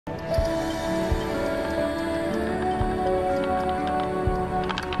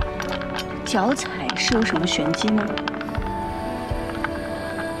脚踩是有什么玄机吗？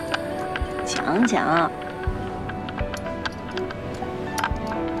讲讲。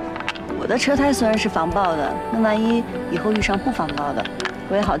我的车胎虽然是防爆的，那万一以后遇上不防爆的，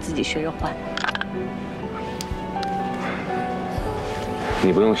我也好自己学着换。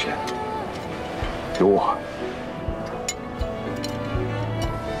你不用学，有我。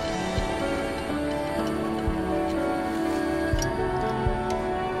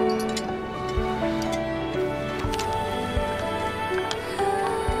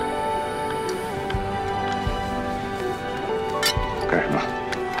 干什么？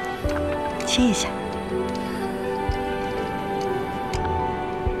亲一下。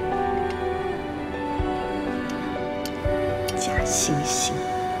假惺惺。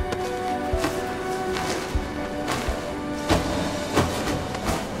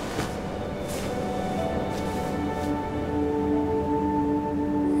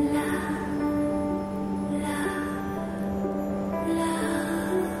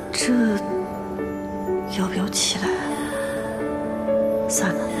这要不要起来？ 算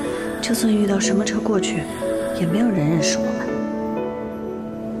了，就算遇到什么车过去，也没有人认识我们。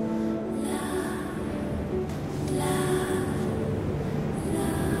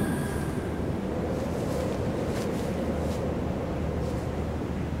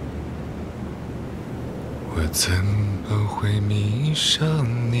我怎么会迷上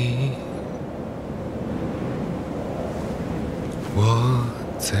你？我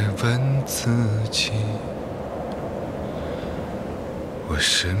在问自己。 我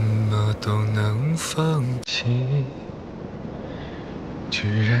什么都能放弃，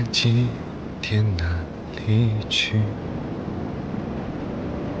居然今天难离去。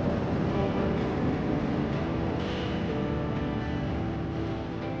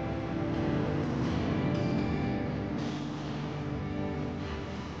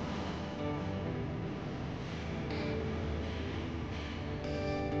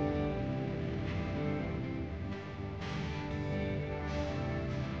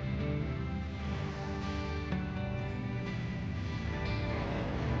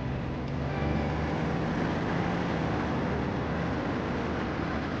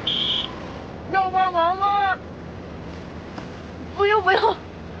要帮忙吗？不用不用，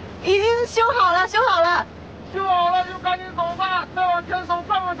已经修好了，修好了。修好了就赶紧走吧，再往前走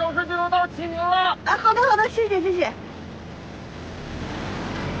半个小时就能到启明了。啊，好的好的，谢谢谢谢。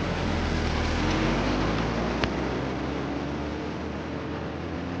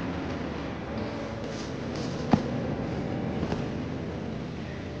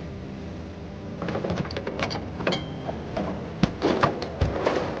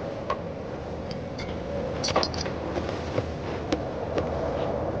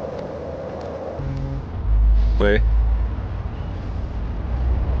喂。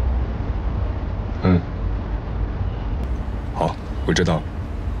好，我知道了。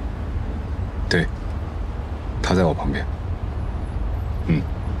对，他在我旁边。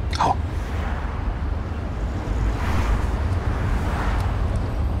好。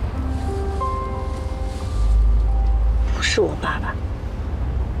不是我爸爸。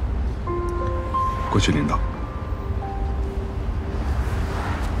过去领导。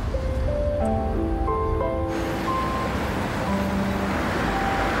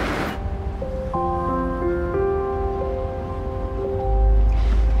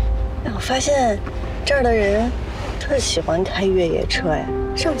 我发现这儿的人特喜欢开越野车哎，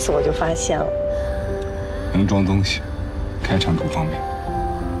上次我就发现了。能装东西，开长途方便。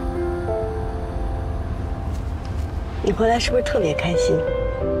你回来是不是特别开心？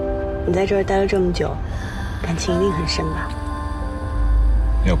你在这儿待了这么久，感情一定很深吧？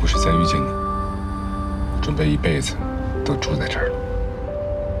要不是再遇见你，准备一辈子都住在这儿了。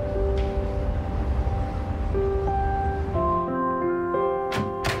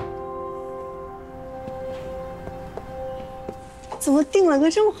 怎么订了个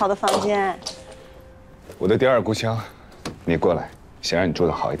这么好的房间？我的第二故乡，你过来，想让你住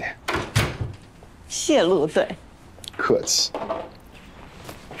得好一点。谢路队，客气。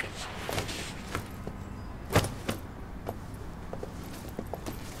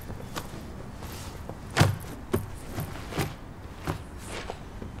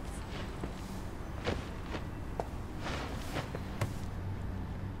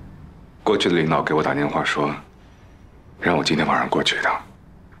过去的领导给我打电话说。 让我今天晚上过去一趟。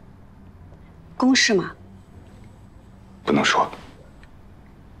公事吗？不能说。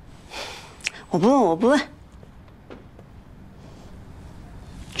我不问，我不问。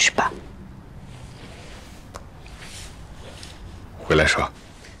去吧。回来说。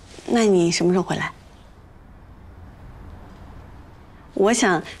那你什么时候回来？我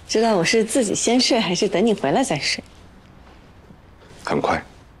想知道我是自己先睡，还是等你回来再睡？很快。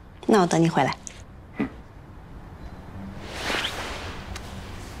那我等你回来。